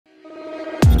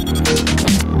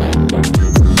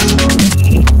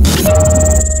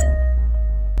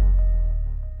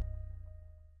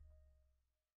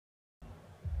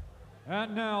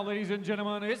And now, ladies and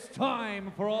gentlemen, it's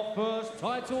time for our first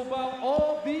title bout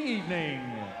of the evening.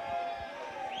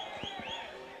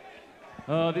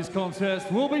 This contest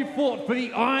will be fought for the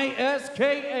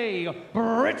ISKA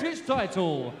British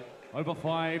title over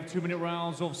 5 2-minute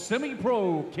rounds of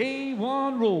semi-pro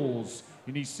K1 rules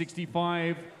in the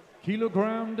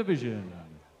 65-kilogram division.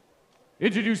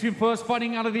 Introducing first,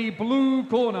 fighting out of the blue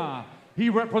corner. He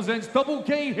represents Double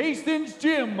K Hastings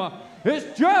Gym.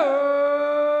 It's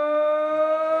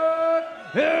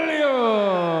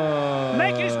Elliot!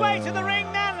 Making his way to the ring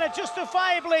then, and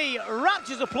justifiably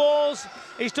rapturous applause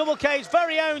is Double K's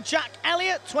very own Jack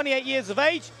Elliot, 28 years of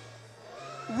age,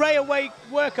 railway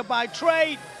worker by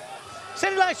trade.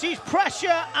 Said he likes to use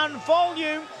pressure and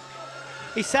volume.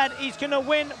 He said he's going to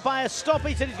win by a stop.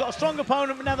 He said he's got a strong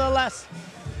opponent, but nevertheless,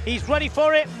 he's ready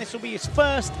for it, and this will be his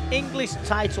first English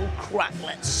title crack.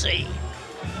 Let's see.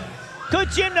 Good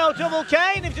gym, though, Double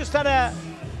K. They've just had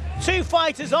 2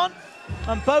 fighters on,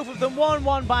 and both of them won,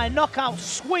 one by a knockout,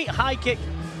 sweet high kick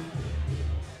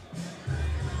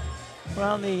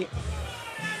around the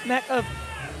neck of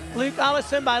Luke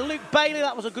Allison by Luke Bailey.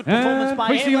 That was a good performance by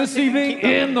him. Facing this evening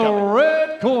in the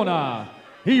red corner,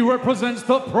 he represents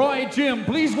the Pride Gym.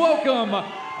 Please welcome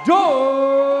Dom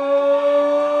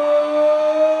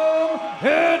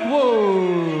Edwards.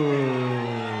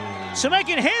 So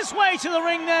making his way to the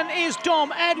ring then is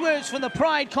Dom Edwards from the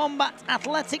Pride Combat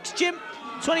Athletics Gym,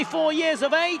 24 years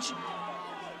of age.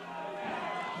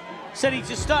 Said he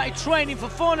just started training for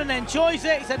fun and enjoys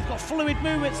it. He said he's got fluid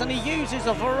movements and he uses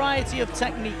a variety of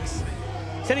techniques.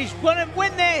 He said he's going to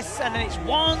win this, and then it's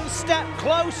one step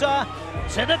closer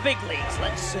to the big leagues.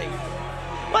 Let's see.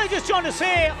 Well, he just joined us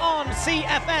here on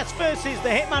CFS versus the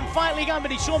Hitman Fight League. I'm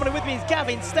Billy Shorman, and with me is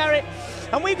Gavin Sterrett.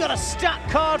 And we've got a stacked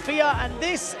card for you, and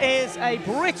this is a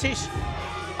British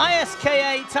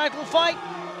ISKA title fight.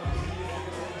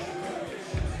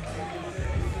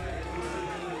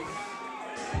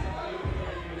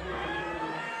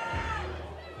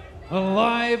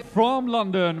 Live from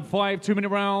London, 5 2-minute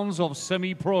rounds of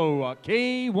semi-pro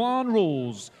K1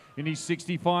 rules in the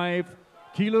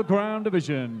 65-kilogram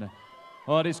division.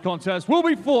 This contest will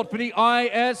be fought for the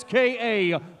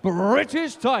ISKA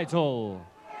British title.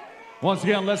 Once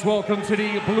again, let's welcome to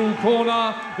the blue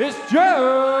corner, it's Jack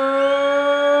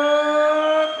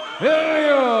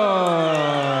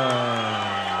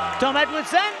Elliot. Dom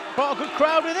Edwards then, brought a good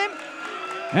crowd with him.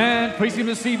 And facing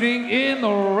this evening in the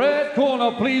red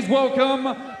corner, please welcome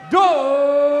Dom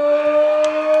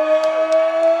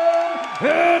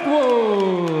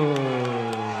Edwards.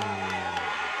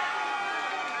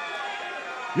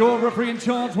 Your referee in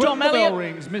charge when the bell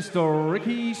rings, Mr.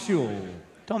 Ricky Shule.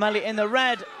 Dom Elliot in the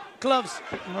red gloves,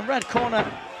 in the red corner.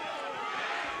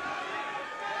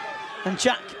 And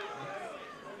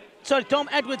Dom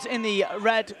Edwards in the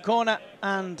red corner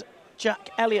and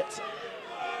Jack Elliot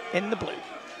in the blue.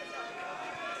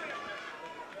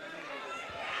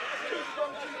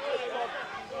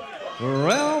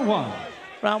 Round one.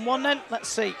 Round one then, let's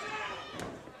see.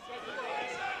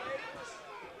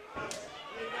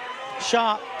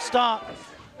 Sharp start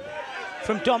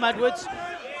from Dom Edwards.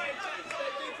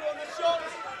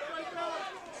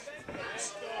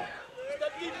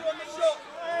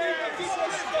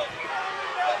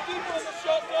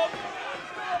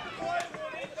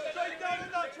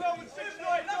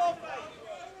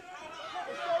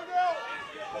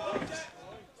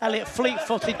 Elliot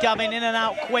fleet-footed, Gavin, in and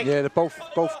out quick. Yeah, they're both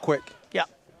quick. Yeah.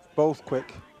 Both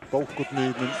quick, both good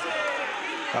movement.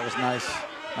 That was nice.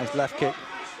 Nice left kick.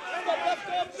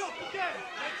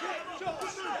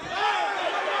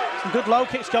 Some good low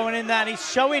kicks going in there, and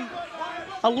he's showing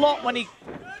a lot when he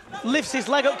lifts his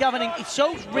leg up, Gavin. He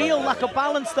shows real lack of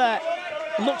balance there.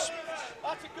 It looks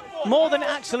more than it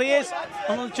actually is.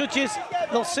 And the judges,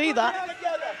 they'll see that.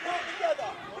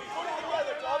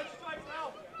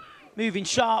 Moving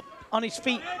sharp, on his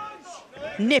feet,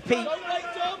 nippy,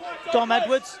 Dom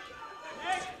Edwards.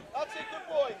 That's it, good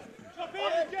boy. Chop it,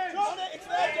 it's there, Dom, it's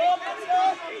there.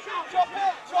 Chop it.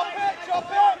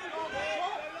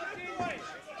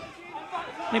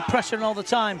 And pressure all the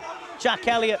time. Jack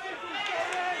Elliot,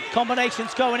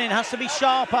 combinations going in, has to be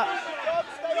sharper.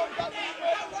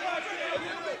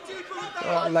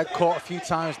 Leg caught a few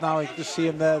times now, you can just see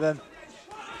him there then.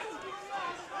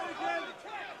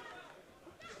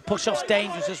 Push-off's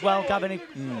dangerous as well, Gavin. He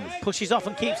pushes off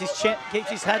and keeps his chin, keeps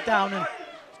his head down, and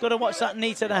he's got to watch that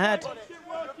knee to the head. Let's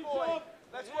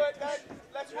work,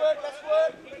 let's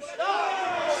work.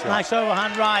 Nice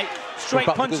overhand right. Straight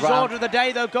punches order of the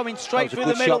day, though, going straight through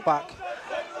the middle. Shot back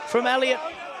from Elliot.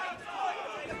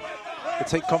 They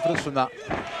take confidence from that.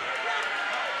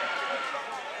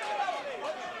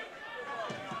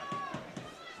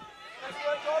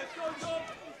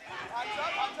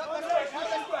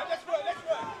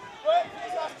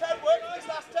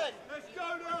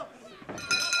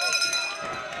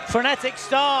 Frenetic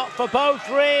start for both,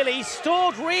 really. He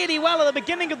stalled really well at the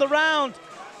beginning of the round.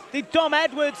 Did Dom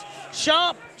Edwards.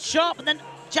 Sharp, and then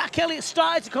Jack Elliot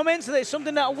started to come into this,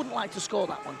 something that I wouldn't like to score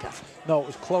that one, Gav. No, it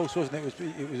was close, wasn't it?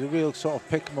 It was a real sort of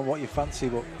pick on what you fancy,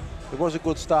 but it was a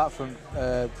good start from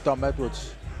Dom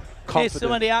Edwards. Here's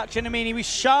some of the action. I mean, he was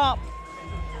sharp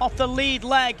off the lead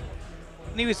leg,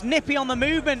 and he was nippy on the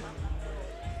movement.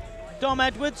 Dom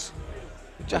Edwards.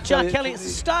 Jack Elliott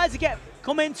started to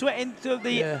come into it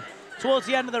towards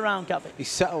the end of the round, Gavin. He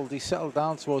settled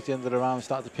down towards the end of the round,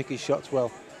 started to pick his shots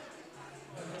well.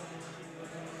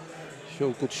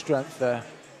 Showed good strength there.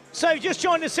 So just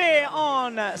joined us here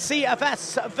on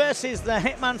CFS versus the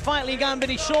Hitman Fight League. I'm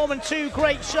Billy Shawman. Two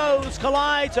great shows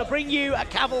collide to bring you a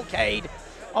cavalcade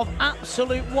of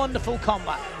absolute wonderful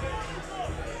combat.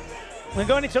 We're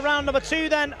going into round number 2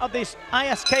 then of this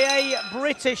ISKA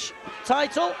British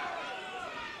title.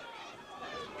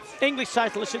 English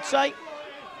title, I should say.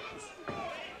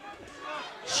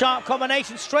 Sharp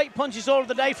combination, straight punches all of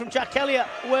the day from Jack Elliott,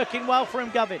 working well for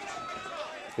him, Gavin.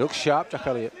 He looks sharp, Jack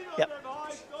Elliott. Yep.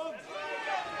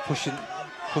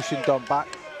 Pushing Dom back.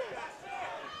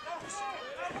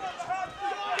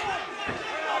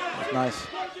 That's nice.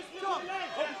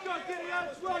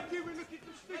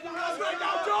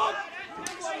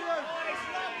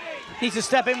 Needs to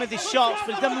step in with his shots,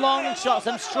 but them long shots,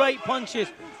 them straight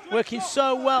punches, working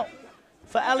so well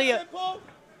for Elliot.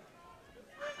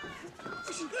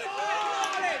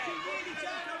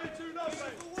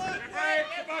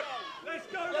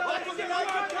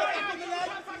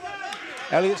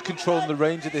 Elliot's controlling the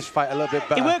range of this fight a little bit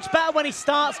better. He works better when he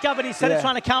starts, Gavin, instead of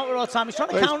trying to counter all the time. He's trying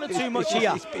to counter too much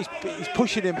here. He's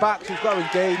pushing him back, so he's got to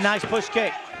engage. Nice push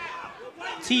kick.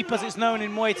 Teep, as it's known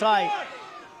in Muay Thai.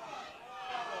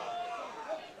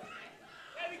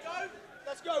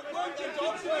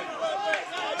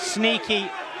 Sneaky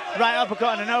right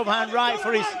uppercut and an overhand right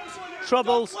for his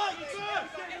troubles.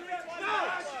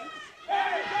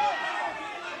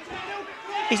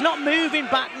 He's not moving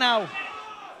back now.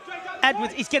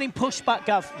 Edwards, he's getting pushed back,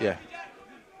 Gav. Yeah.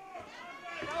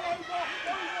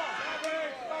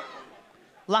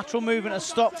 Lateral movement has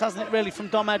stopped, hasn't it, really, from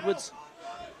Dom Edwards?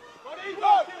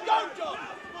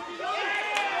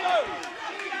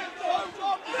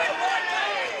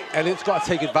 Elliot's got to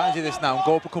take advantage of this now and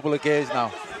go up a couple of gears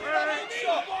now.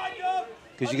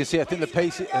 Because you can see, I think the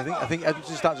pace. I think Edwards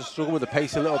is starting to struggle with the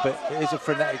pace a little bit. It is a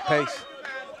frenetic pace.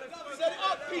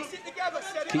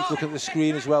 Keeps looking at the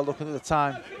screen as well, looking at the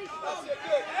time.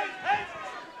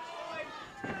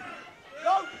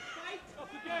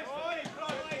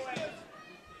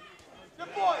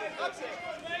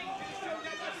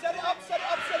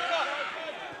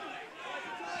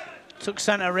 Took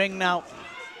centre ring now.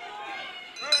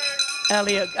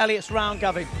 Elliot's round,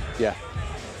 Gavin. Yeah.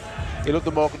 He looked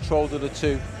the more controlled of the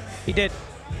two. He did.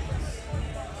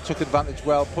 Took advantage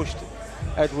well, pushed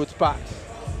Edwards back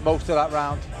most of that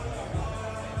round.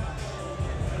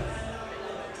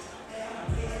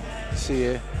 See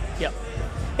here. Yep.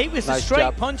 It was Nice the straight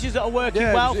jab. punches that are working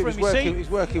well for him, you see. He was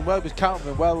working well, he was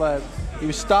countering well. He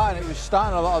was starting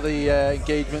a lot of the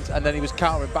engagements, and then he was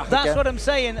countering back again. That's what I'm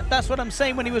saying. That's what I'm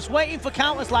saying. When he was waiting for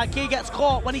counters, like he gets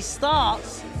caught. When he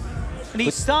starts,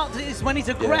 is when he's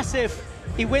aggressive,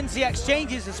 he wins the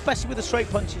exchanges, especially with the straight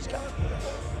punches.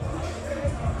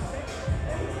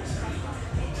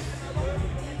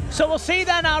 So we'll see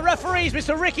then our referees,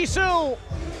 Mr. Ricky Sewell.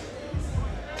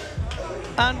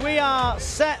 And we are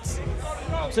set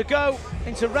to go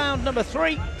into round number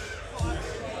 3.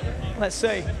 Let's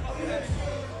see.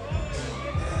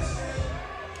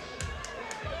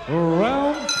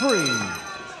 Round 3.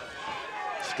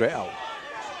 Straight out.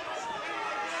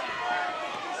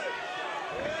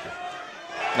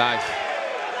 Nice.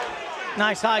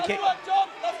 Nice high kick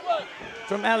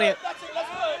from Elliot.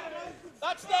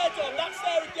 That's there, Dom. That's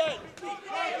there again.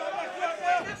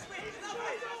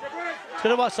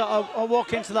 Gonna watch that. I'll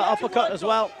walk into that uppercut as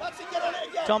well.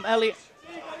 Dom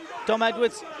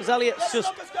Edwards. As Elliot's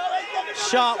just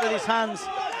sharp with his hands.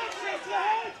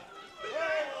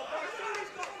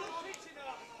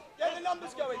 Get the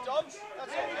numbers going, Dom.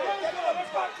 That's it. Get the numbers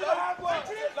going.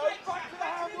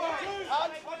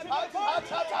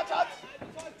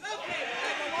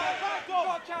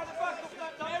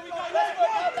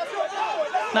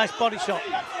 Nice body shot.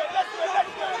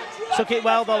 Took it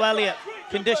well though, Elliot.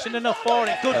 Conditioned enough for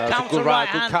it. Good counter right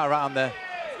hand. Good counter right hand there.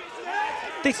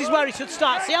 This is where he should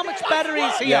start. See how much better he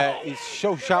is here. Yeah, he's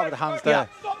so sharp with the hands there.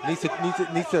 Yeah.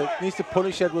 Needs to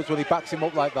punish Edwards when he backs him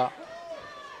up like that.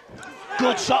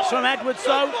 Good shots from Edwards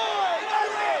though.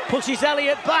 Pushes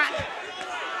Elliot back.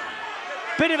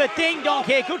 Bit of a ding-dong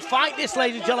here. Good fight this,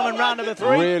 ladies and gentlemen, round number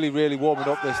 3. Really, really warming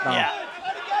up this now. Yeah.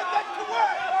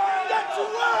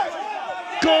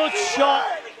 Good shot.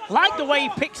 Like the way he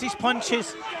picks his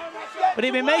punches. But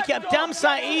he'd make it a damn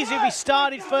sight easier if he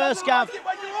started first, Gav.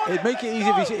 It'd make it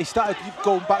easier if he started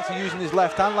going back to using his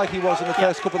left hand like he was in the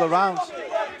first couple of rounds.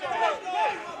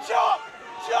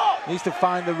 Needs to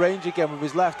find the range again with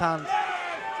his left hand.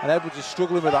 And Edwards is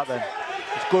struggling with that then.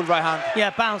 It's good right hand.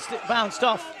 Yeah, bounced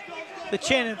off the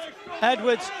chin of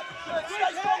Edwards.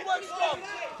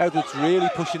 Edwards really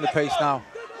pushing the pace now.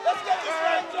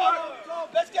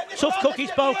 Tough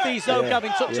cookies, both these, though,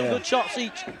 Gavin. Took some good shots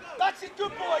each. That's it,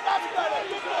 good boy, that's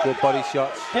better. Good body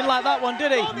shots. Didn't like that one,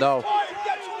 did he? No.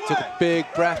 Took a big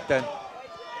breath then.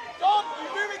 Dom, you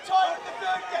move it tight in the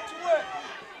third, get to work.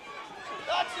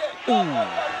 That's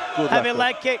it. Good Heavy left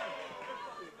leg kick.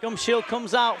 Gum shield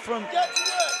comes out from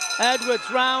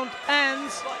Edwards. Round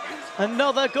ends.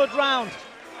 Another good round.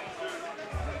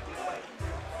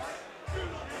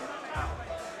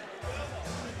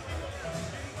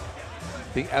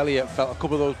 I think Elliot felt a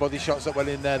couple of those body shots that went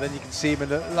in there. Then you can see him in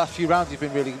the last few rounds. He's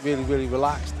been really, really, really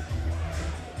relaxed.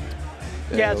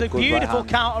 Yeah, it's a beautiful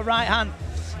counter right hand.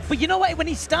 But you know what? When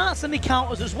he starts and he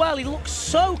counters as well, he looks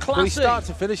so classy. Well, he starts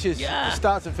and finishes. Yeah. He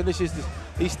starts and finishes.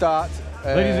 He starts.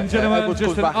 Ladies and gentlemen,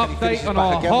 just an update on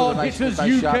our Hard Hitters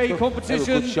UK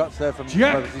competition.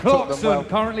 Jack Clarkson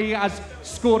currently has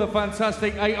scored a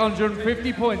fantastic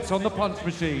 850 points on the punch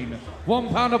machine.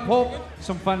 £1 a pop,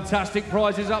 some fantastic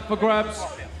prizes up for grabs.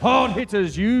 Hard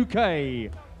Hitters UK.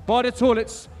 By the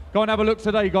toilets, go and have a look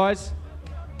today, guys.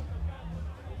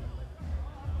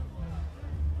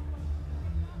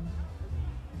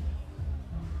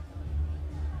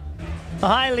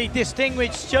 Highly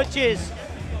distinguished judges.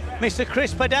 Mr.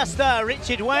 Chris Podesta,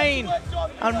 Richard Wayne,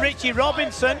 and Richie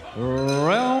Robinson.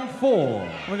 Round 4.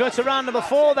 We go to round number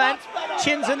 4 then.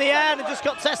 Chins in the air and just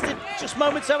got tested just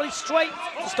momentarily straight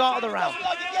at the start of the round.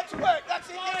 Get to work, that's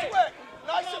it, get to work.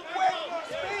 Nice and quick,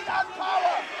 speed and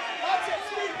power. That's it,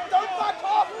 speed, don't back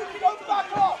off, don't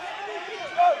back off.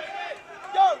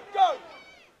 Go.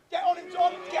 Get on him,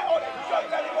 John, get on him,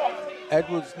 don't let him off.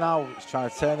 Edwards now is trying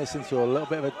to turn this into a little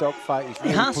bit of a dogfight. He's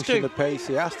really pushing the pace.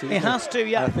 He has to. He has to,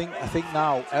 yeah. And I think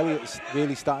now Elliot's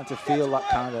really starting to feel that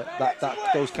kind of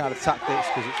those kind of tactics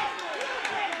because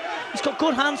he's got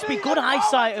good hand speed, good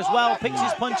eyesight as well. Picks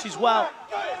his punches well.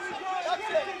 That's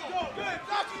it. Good.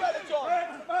 That's better, John.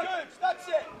 Good. That's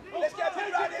it. Let's get a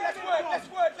bit around here. Let's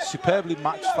work. superbly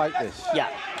matched fight. This. Yeah.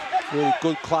 Really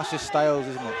good clash of styles,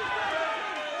 isn't it?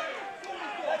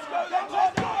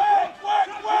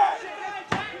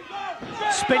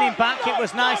 Spinning back, it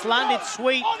was nice, landed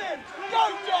sweet.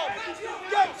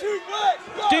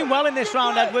 Doing well in this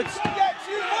round, Edwards.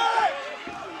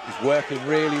 He's working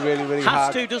really hard.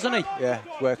 Has to, doesn't he? Yeah,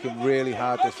 he's working really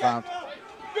hard this round.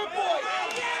 Good boy.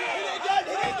 Hit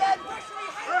it again.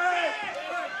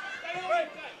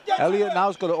 Elliot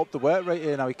now's got to up the work rate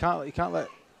here now. He can't let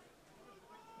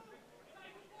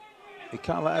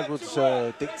Edwards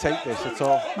dictate this at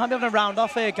all. Might be having a round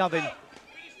off here, Gavin.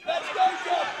 Let's go,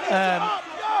 John.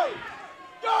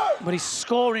 But he's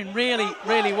scoring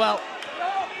really well.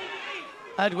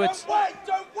 Edwards. Don't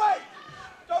wait.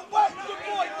 Good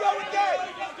boy, go again.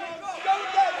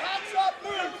 Hands up,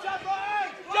 move.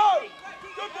 Go.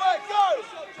 Good boy, go.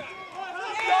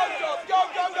 Go.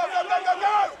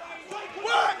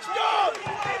 Work, John.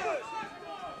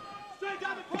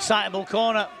 Excitable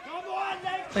corner.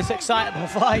 This excitable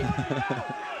fight.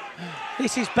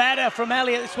 This is better from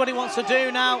Elliot. This is what he wants to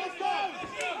do now.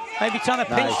 Maybe trying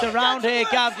to pinch the round here,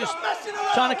 Gav, just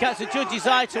trying to catch the judge's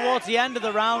eye towards the end of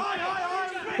the round.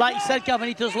 Like you said, Gavin,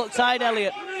 he does look tired,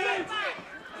 Elliot.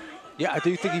 Yeah, I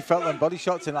do think he felt them body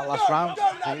shots in that last round.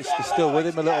 It's still with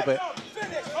him a little bit.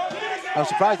 I'm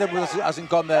surprised Edwards hasn't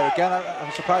gone there again.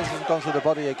 I'm surprised he hasn't gone to the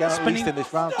body again, at least in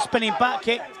this round. Spinning back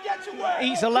kick,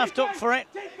 eats the left hook for it.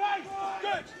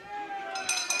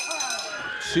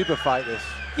 Super fight, this.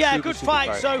 Yeah, good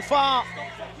fight so far.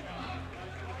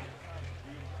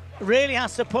 Really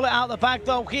has to pull it out the bag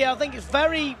though here. I think it's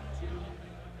very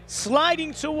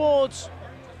sliding towards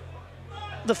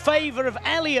the favour of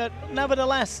Elliot.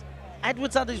 Nevertheless,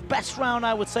 Edwards had his best round,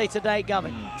 I would say, today,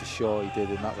 Gavin. For sure he did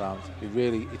in that round.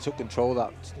 He took control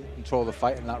of the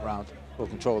fight in that round. Or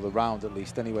control of the round at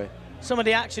least anyway. Some of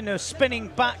the action, a spinning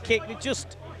back kick that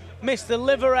just missed the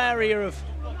liver area of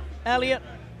Elliot.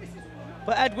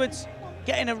 But Edwards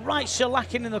getting a right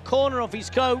shellacking in the corner of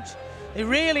his coat. They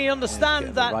really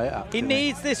understand that he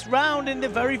needs this round in the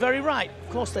very right. Of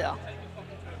course they are.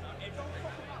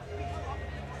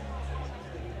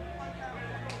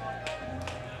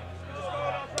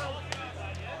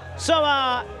 So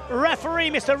our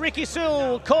referee, Mr. Ricky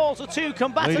Sewell, calls the two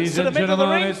combatants Ladies to the and middle of the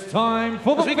gentlemen, ring. it's time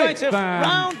for the As we go into fifth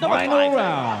round and number final 5.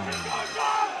 round.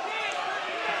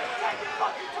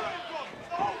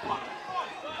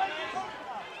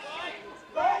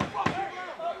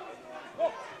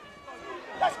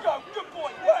 Let's go. Good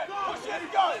boy. Work. Push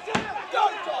it. Go. Go,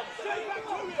 Tom.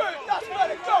 Good. That's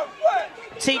better. Go. Work.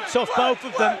 Team tough, both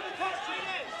of them.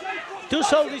 Does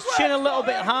hold his chin a little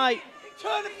bit high.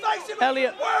 Turn and face him.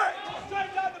 Elliot. Work.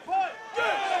 Straight down the pipe. Good.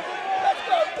 Let's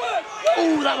go. Work.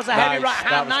 Ooh, that was a heavy Nice, right that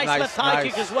hand. was Nice nice, left high nice.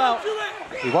 kick as well.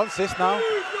 He wants this now.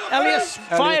 Elliot's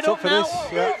fired Elliot's up for now. this.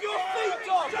 Yeah. Move your feet,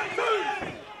 Tom. Move.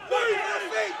 Move your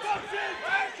feet.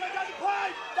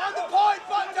 Down the pipe.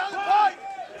 Back down the pipe.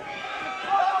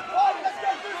 Down the pipe. Let's go.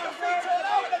 Move your feet. Turn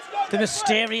out. Let's go. The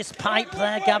mysterious pipe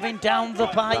there, Gavin, down the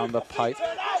pipe. Down the pipe.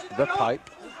 The pipe.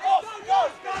 Off. Go.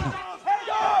 Go.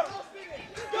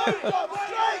 Go, Tom.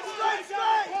 Straight. Straight.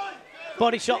 Straight.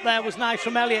 Body shot there was nice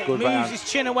from Elliot. Good Moves right hand. his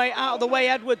chin away, out of the way,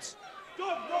 Edwards.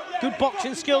 Good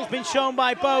boxing skills been shown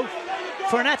by both.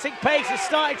 Frenetic pace has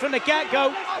started from the get-go.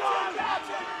 Get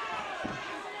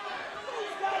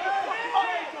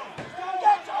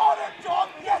on him, Tom.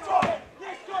 Get on him.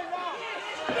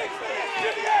 Big finish. To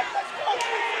the end. Let's go. Big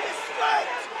finish. Straight.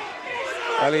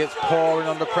 Elliot's pouring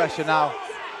under pressure now.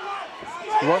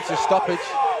 He wants a stoppage. Left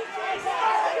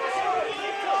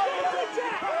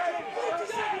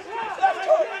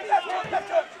hook. Left hook. Left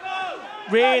hook.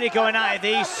 Really going at it,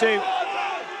 these two.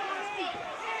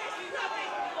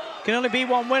 Can only be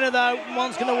one winner though.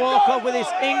 One's going to walk off with his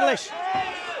English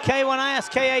K1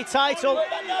 ISKA title.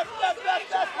 Left, left, left,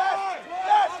 left, left.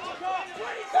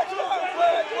 Let's go.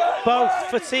 Work, work. Both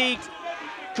fatigued.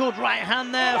 Good right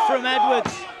hand there from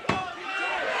Edwards.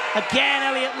 Again,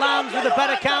 Elliot lands with a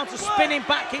better counter. Spinning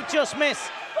back kick, just missed.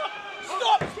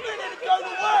 Stop spinning and go to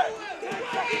work. 10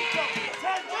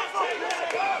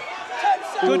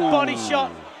 seconds. Good body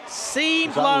shot. Seemed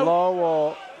Is that low. low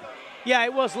or? Yeah,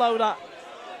 it was low, that.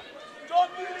 John,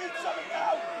 you need something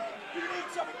now. You need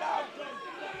something now.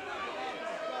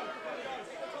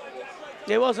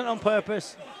 It wasn't on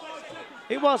purpose.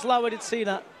 It was low, I did see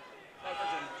that.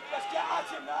 Let's get at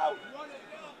him now.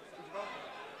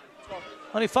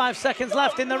 Only 5 seconds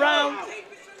left in the round.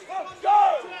 Go.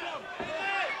 Go.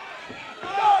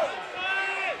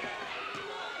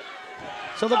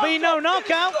 So there'll be no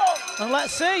knockout. And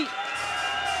let's see.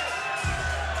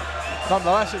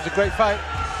 Nonetheless, it was a great fight.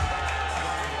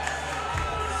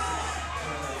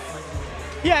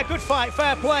 Yeah, good fight,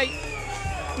 fair play.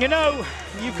 You know,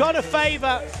 you've got to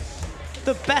favour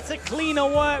the better, cleaner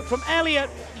work from Elliot.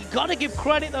 You've got to give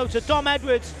credit, though, to Dom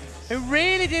Edwards, who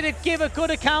really did give a good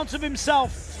account of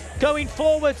himself going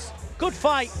forwards. Good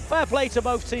fight, fair play to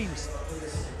both teams.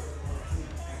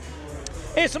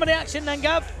 Here's some of the action then,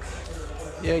 Gav.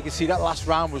 Yeah, you can see that last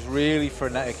round was really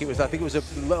frenetic. It was, I think it was a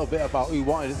little bit about who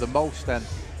wanted it the most then.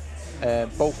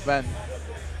 Both men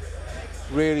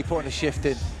really putting a shift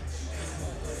in.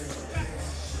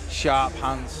 Sharp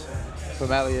hands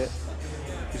from Elliot,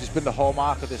 which has been the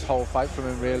hallmark of this whole fight from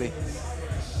him, really.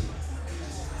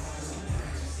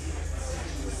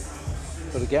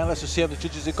 But again, let's just see how the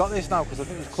judges have got this now, because I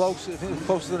think it was close. I think it was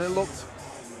closer than it looked.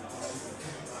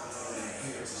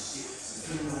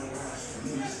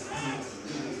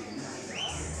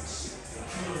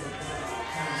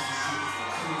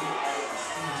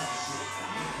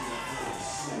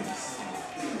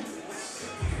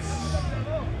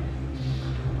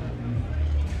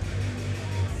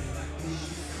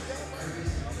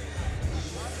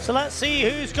 So let's see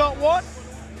who's got what.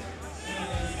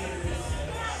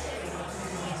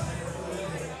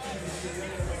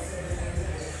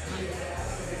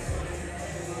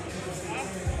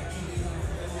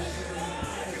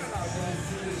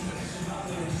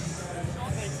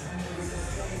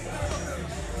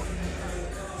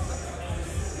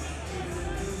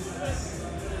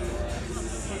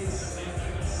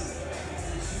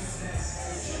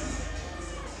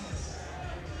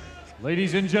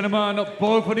 Ladies and gentlemen,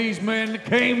 both of these men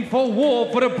came for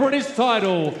war for the British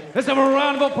title. Let's have a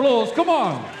round of applause, come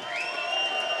on.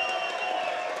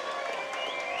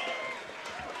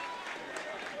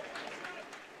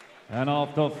 And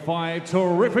after 5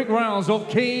 terrific rounds of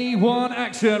K1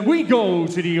 action, we go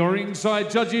to the ringside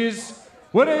judges,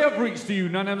 where they have reached a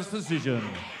unanimous decision.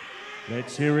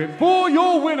 Let's hear it for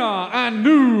your winner and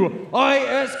new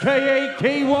ISKA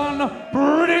K1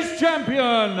 British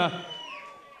champion.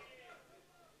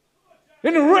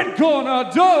 In the red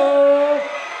corner, Joe.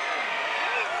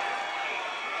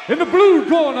 In the blue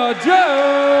corner, Jack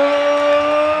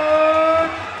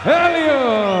Elliot.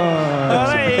 Oh,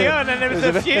 there you go, and then there was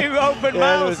a few open mouths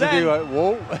there was a few then. like,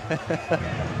 whoa.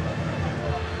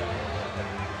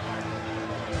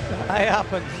 It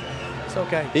happens. It's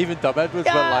okay. Even Dom Edwards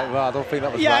went like, well, I don't think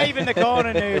that was right. Yeah, even the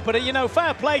corner knew. But, you know,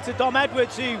 fair play to Dom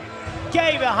Edwards, who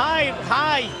gave a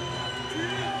high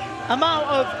amount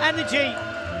of energy.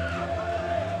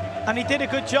 And he did a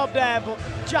good job there, but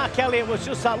Jack Elliott was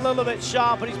just that little bit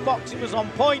sharp, and his boxing was on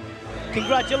point.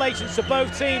 Congratulations to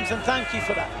both teams, and thank you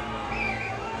for that.